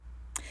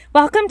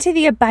Welcome to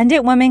the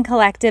Abundant Woman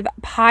Collective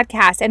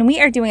podcast, and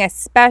we are doing a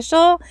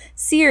special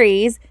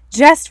series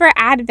just for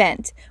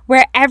Advent,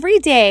 where every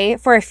day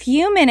for a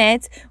few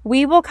minutes,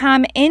 we will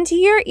come into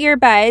your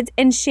earbuds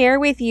and share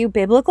with you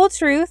biblical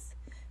truth,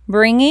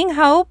 bringing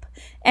hope,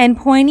 and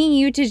pointing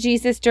you to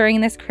Jesus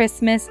during this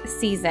Christmas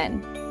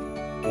season.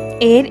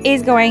 It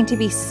is going to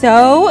be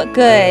so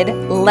good.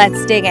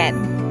 Let's dig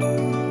in.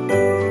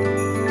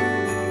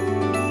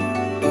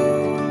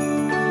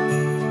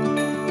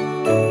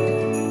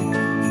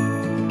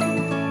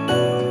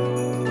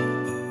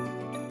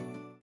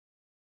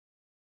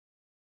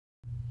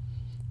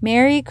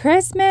 Merry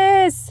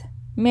Christmas!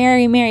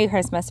 Merry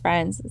Christmas,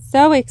 friends.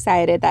 So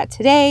excited that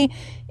today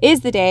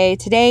is the day.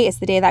 Today is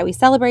the day that we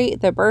celebrate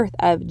the birth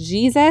of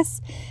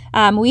Jesus.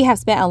 We have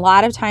spent a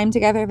lot of time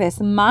together this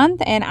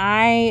month, and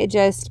I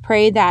just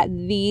pray that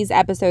these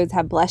episodes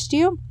have blessed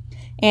you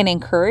and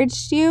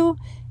encouraged you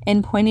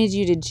and pointed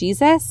you to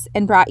Jesus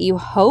and brought you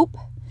hope,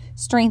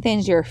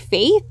 strengthened your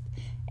faith,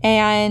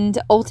 and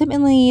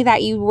ultimately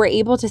that you were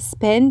able to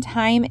spend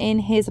time in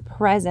His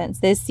presence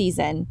this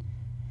season.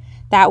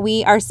 That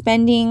we are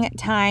spending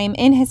time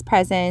in His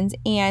presence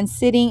and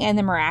sitting in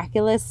the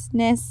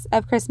miraculousness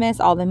of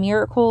Christmas, all the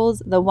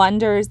miracles, the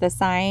wonders, the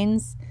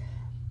signs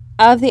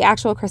of the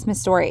actual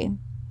Christmas story.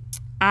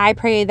 I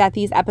pray that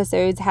these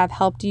episodes have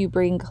helped you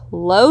bring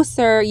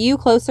you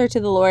closer to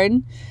the Lord.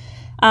 And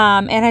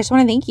I just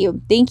want to thank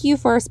you. Thank you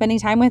for spending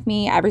time with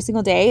me every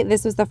single day.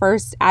 This was the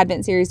first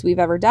Advent series we've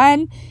ever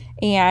done,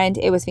 and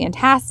it was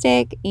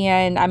fantastic.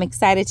 And I'm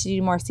excited to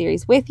do more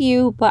series with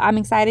you, but I'm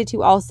excited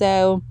to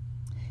also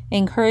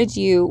encourage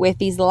you with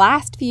these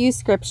last few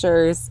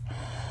scriptures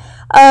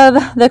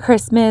of the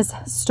Christmas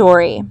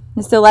story.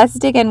 So let's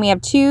dig in. We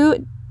have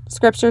two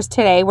scriptures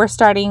today. We're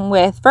starting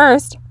with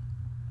first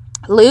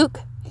Luke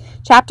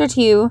chapter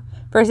 2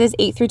 verses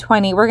 8 through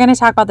 20. We're going to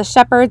talk about the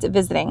shepherds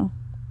visiting.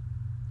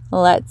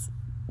 Let's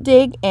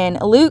dig in.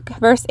 Luke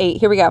verse 8.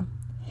 Here we go.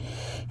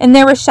 And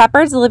there were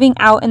shepherds living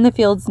out in the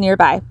fields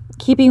nearby,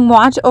 keeping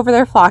watch over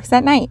their flocks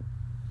at night.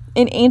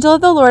 An angel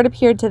of the Lord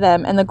appeared to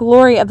them, and the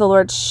glory of the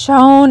Lord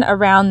shone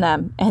around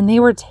them, and they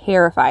were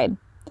terrified.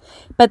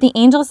 But the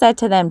angel said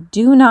to them,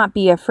 "Do not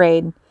be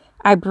afraid.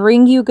 I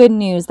bring you good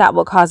news that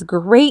will cause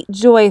great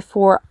joy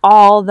for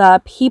all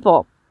the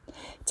people.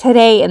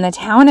 Today in the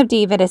town of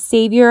David, a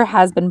Savior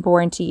has been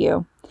born to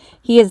you.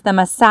 He is the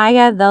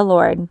Messiah, the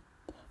Lord.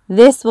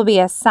 This will be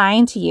a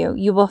sign to you.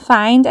 You will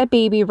find a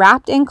baby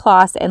wrapped in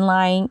cloths and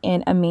lying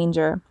in a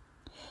manger."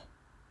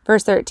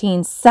 Verse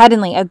 13,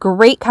 suddenly a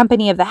great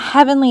company of the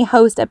heavenly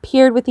host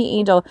appeared with the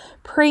angel,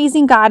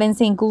 praising God and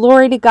saying,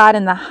 "Glory to God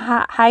in the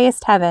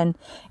highest heaven,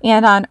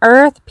 and on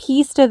earth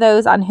peace to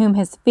those on whom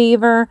His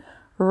favor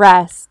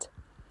rests."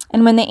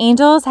 And when the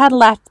angels had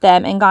left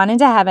them and gone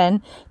into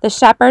heaven, the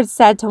shepherds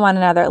said to one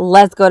another,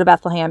 "Let's go to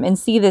Bethlehem and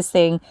see this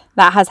thing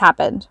that has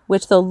happened,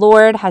 which the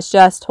Lord has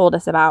just told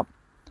us about."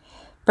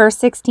 Verse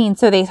 16,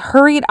 so they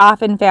hurried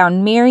off and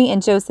found Mary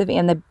and Joseph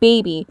and the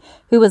baby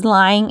who was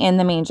lying in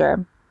the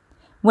manger.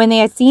 When they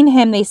had seen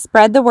him, they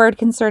spread the word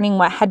concerning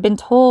what had been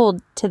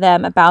told to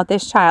them about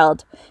this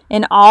child.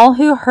 And all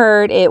who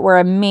heard it were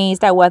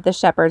amazed at what the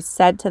shepherds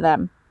said to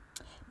them.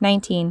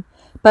 19.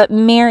 But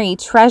Mary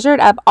treasured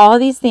up all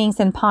these things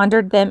and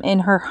pondered them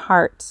in her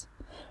heart.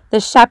 The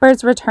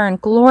shepherds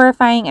returned,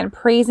 glorifying and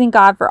praising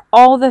God for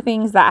all the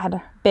things that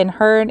had been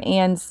heard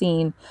and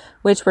seen,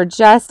 which were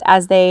just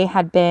as they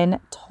had been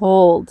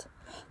told.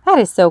 That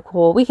is so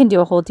cool. We can do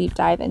a whole deep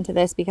dive into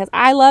this because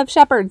I love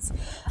shepherds.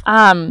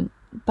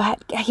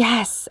 But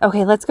yes,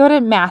 okay, let's go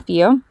to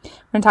Matthew. We're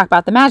going to talk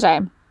about the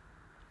Magi.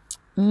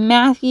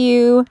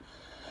 Matthew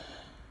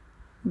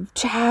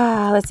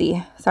chapter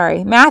 2,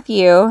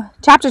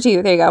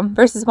 there you go,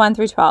 verses 1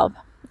 through 12.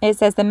 It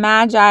says, the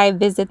Magi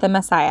visit the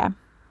Messiah.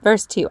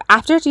 Verse 2,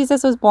 after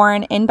Jesus was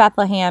born in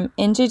Bethlehem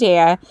in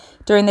Judea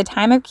during the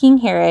time of King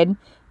Herod,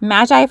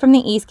 Magi from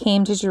the east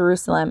came to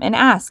Jerusalem and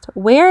asked,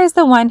 "Where is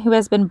the one who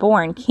has been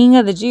born, King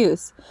of the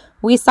Jews?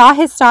 We saw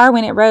his star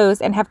when it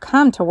rose and have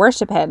come to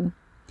worship him."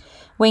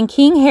 When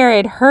King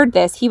Herod heard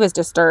this, he was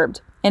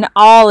disturbed, and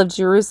all of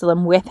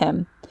Jerusalem with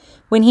him.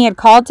 When he had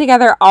called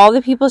together all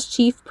the people's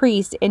chief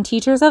priests and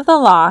teachers of the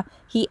law,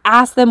 he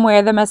asked them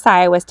where the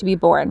Messiah was to be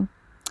born.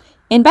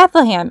 "In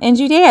Bethlehem, in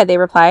Judea," they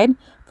replied,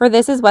 "for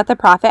this is what the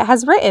prophet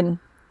has written."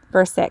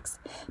 Verse 6,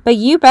 "But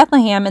you,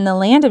 Bethlehem, in the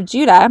land of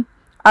Judah,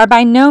 are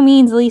by no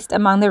means least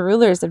among the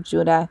rulers of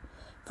Judah.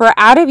 For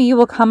out of you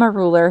will come a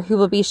ruler who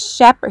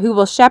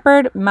will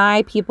shepherd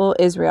my people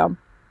Israel."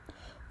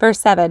 Verse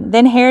 7,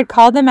 then Herod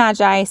called the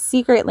Magi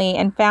secretly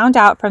and found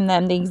out from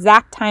them the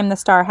exact time the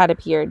star had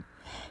appeared.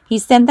 He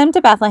sent them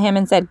to Bethlehem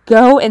and said,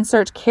 "Go and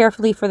search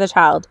carefully for the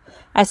child.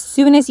 As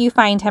soon as you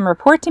find him,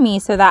 report to me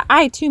so that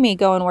I too may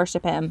go and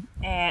worship him."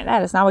 And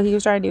that is not what he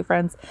was trying to do,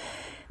 friends.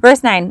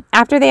 Verse 9,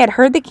 after they had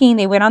heard the king,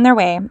 they went on their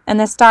way,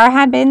 and the star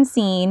had been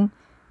seen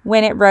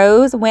when it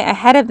rose, went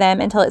ahead of them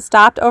until it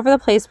stopped over the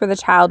place where the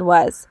child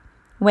was.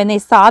 When they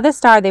saw the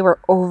star, they were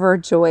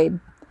overjoyed.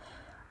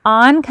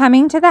 On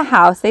coming to the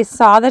house, they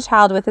saw the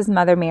child with his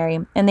mother Mary,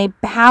 and they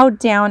bowed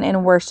down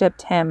and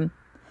worshipped him.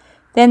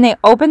 Then they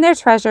opened their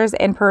treasures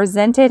and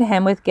presented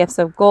him with gifts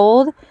of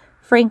gold,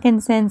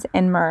 frankincense,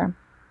 and myrrh.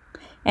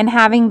 And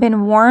having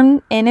been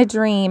warned in a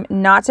dream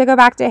not to go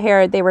back to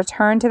Herod, they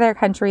returned to their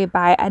country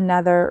by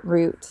another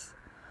route.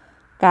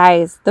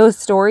 Guys, those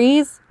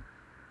stories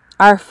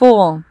are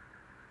full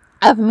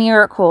of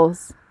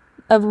miracles,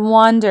 of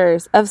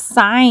wonders, of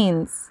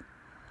signs.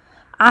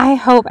 I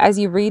hope as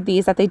you read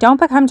these that they don't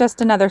become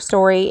just another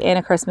story in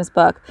a Christmas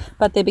book,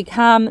 but they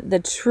become the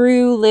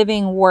true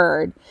living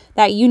word,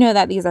 that you know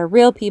that these are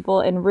real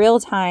people in real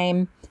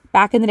time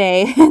back in the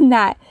day, and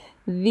that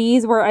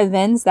these were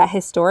events that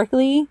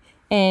historically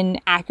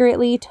and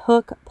accurately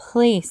took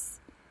place.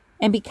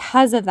 And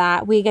because of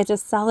that, we get to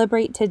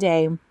celebrate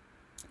today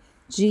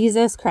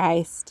Jesus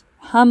Christ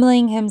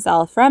humbling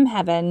himself from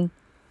heaven,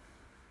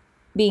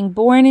 being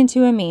born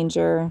into a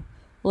manger,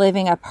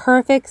 living a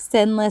perfect,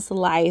 sinless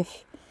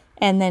life,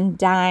 and then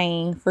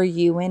dying for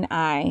you and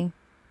I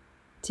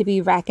to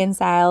be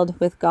reconciled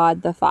with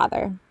God the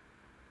Father.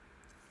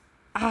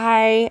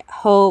 I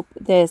hope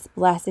this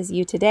blesses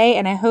you today,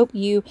 and I hope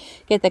you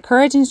get the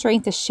courage and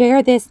strength to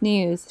share this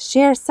news.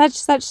 Share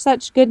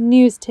such good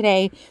news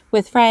today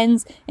with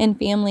friends and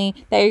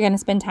family that you're going to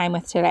spend time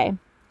with today.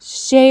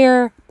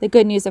 Share the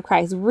good news of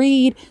Christ.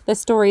 Read the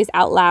stories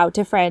out loud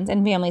to friends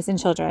and families and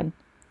children.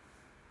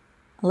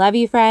 Love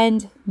you,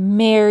 friend.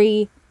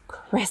 Merry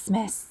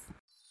Christmas.